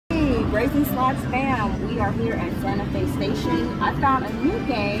Brazen Slots fam, we are here at Santa Fe Station. I found a new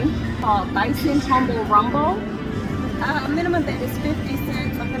game called Bison Rumble Rumble. Minimum bet is 50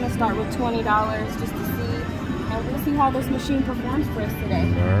 cents. I'm gonna start with $20 just to see, and we'll see how this machine performs for us today.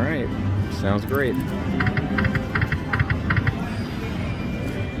 All right, sounds great.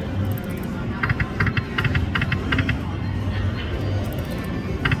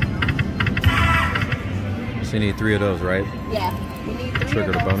 So you need 3 of those, right? Yeah, we need 3 Trigger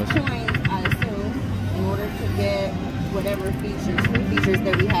of the those bonus coins, I assume, in order to get whatever features, free features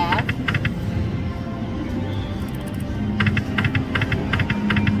that we have.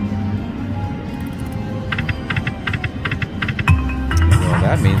 Well,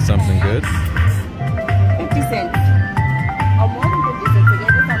 that means something good. 50 cents. Or more than 50 cents. They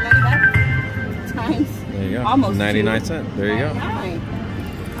gave us our money back times. There you go. Almost 99 cents. There you go. Right.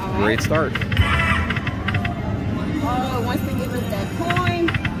 Great start. Oh, once they give us that coin,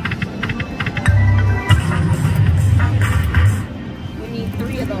 we need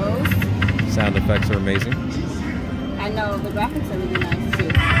 3 of those. Sound effects are amazing. I know, the graphics are really nice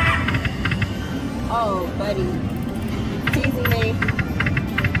too. Oh, buddy. Teasing me.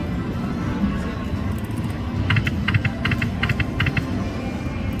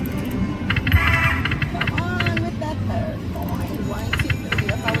 Come on with that third coin. 1, 2, 3.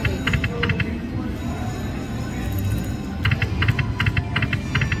 That's all we need.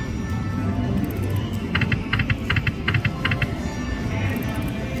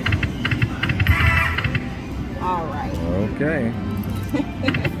 Okay.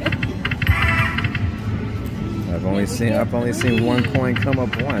 I've only seen 1 coin come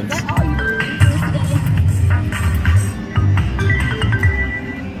up once. Is that all you do today?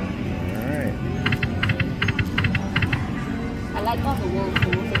 All right. I like all the wolves.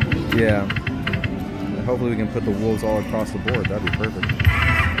 Yeah. Hopefully we can put the wolves all across the board. That'd be perfect.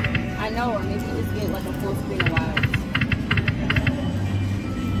 I know, or maybe just get like a full screen of wilds.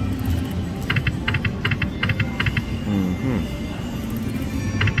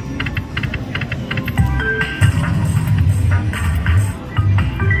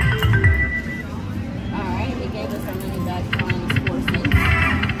 Alright, they gave us our money back minus 4 cents.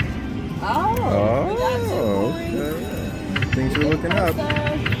 Oh, we got 2 coins. Okay. Things are looking up.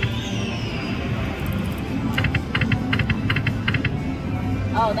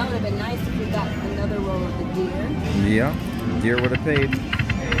 Oh, that would have been nice if we got another roll of the deer. Yeah, deer would have paid.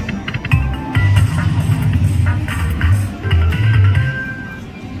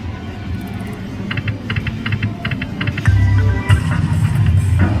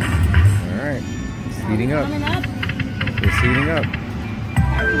 Heating up. It's heating up.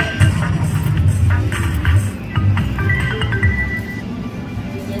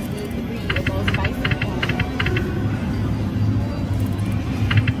 We just need 3 of those bison coins.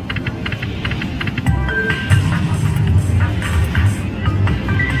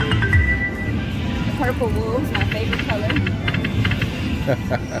 Purple wolves, my favorite color.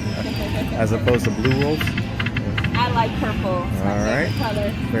 As opposed to blue wolves? I like purple. It's my favorite color.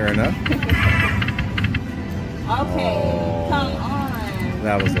 Fair enough. Okay, come on.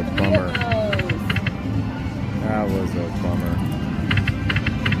 That was a bummer. That was a bummer.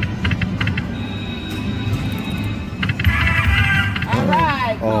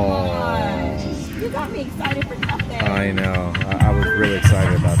 Alright, come on. You got me excited for nothing. I know. I was really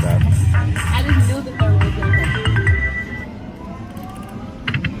excited about that. I just knew the third was going to come.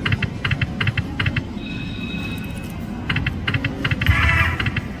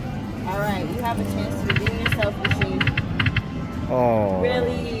 Alright, you have a chance to redeem yourself, machine. Oh,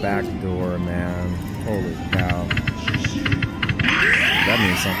 really? Back door, man. Holy cow. That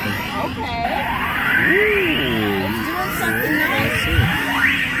means something. Okay. Ooh. It's doing something nice.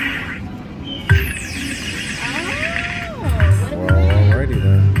 Alrighty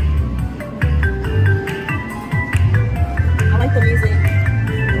then. I like the music.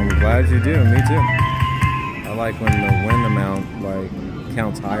 I'm glad you do. Me too. I like when the win amount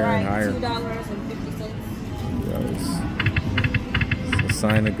counts higher and higher. $2.50. It's a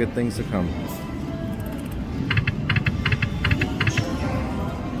sign of good things to come.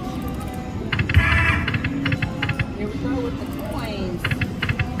 Here we go with the coins.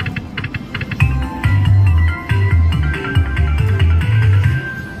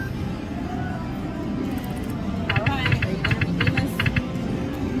 Alright, are you going to redeem us?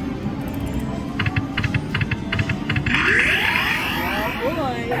 Oh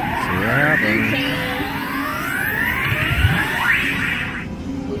boy. See what happens.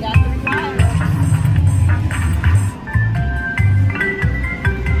 We got 3 files.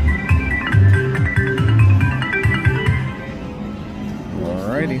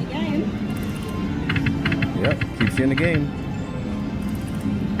 Alrighty. Yep, keeps you in the game.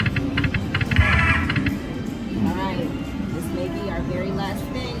 Alright, this may be our very last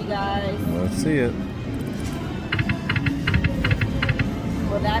spin, you guys. Let's see it.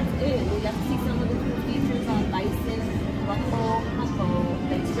 Well, that's it. We got to see some of the cool features on Bison Rumble Rumble.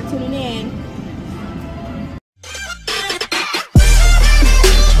 Thanks for tuning in.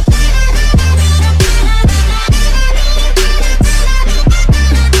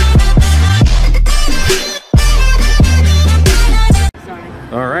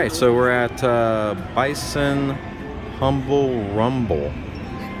 All right, so we're at Bison Rumble Rumble.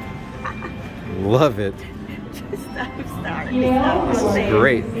 Love it. Just stop. Sorry. This is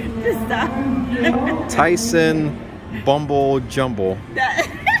great. Just stop. Tyson Bumble Jumble.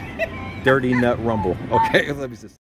 Dirty Nut Rumble. Okay, let me just.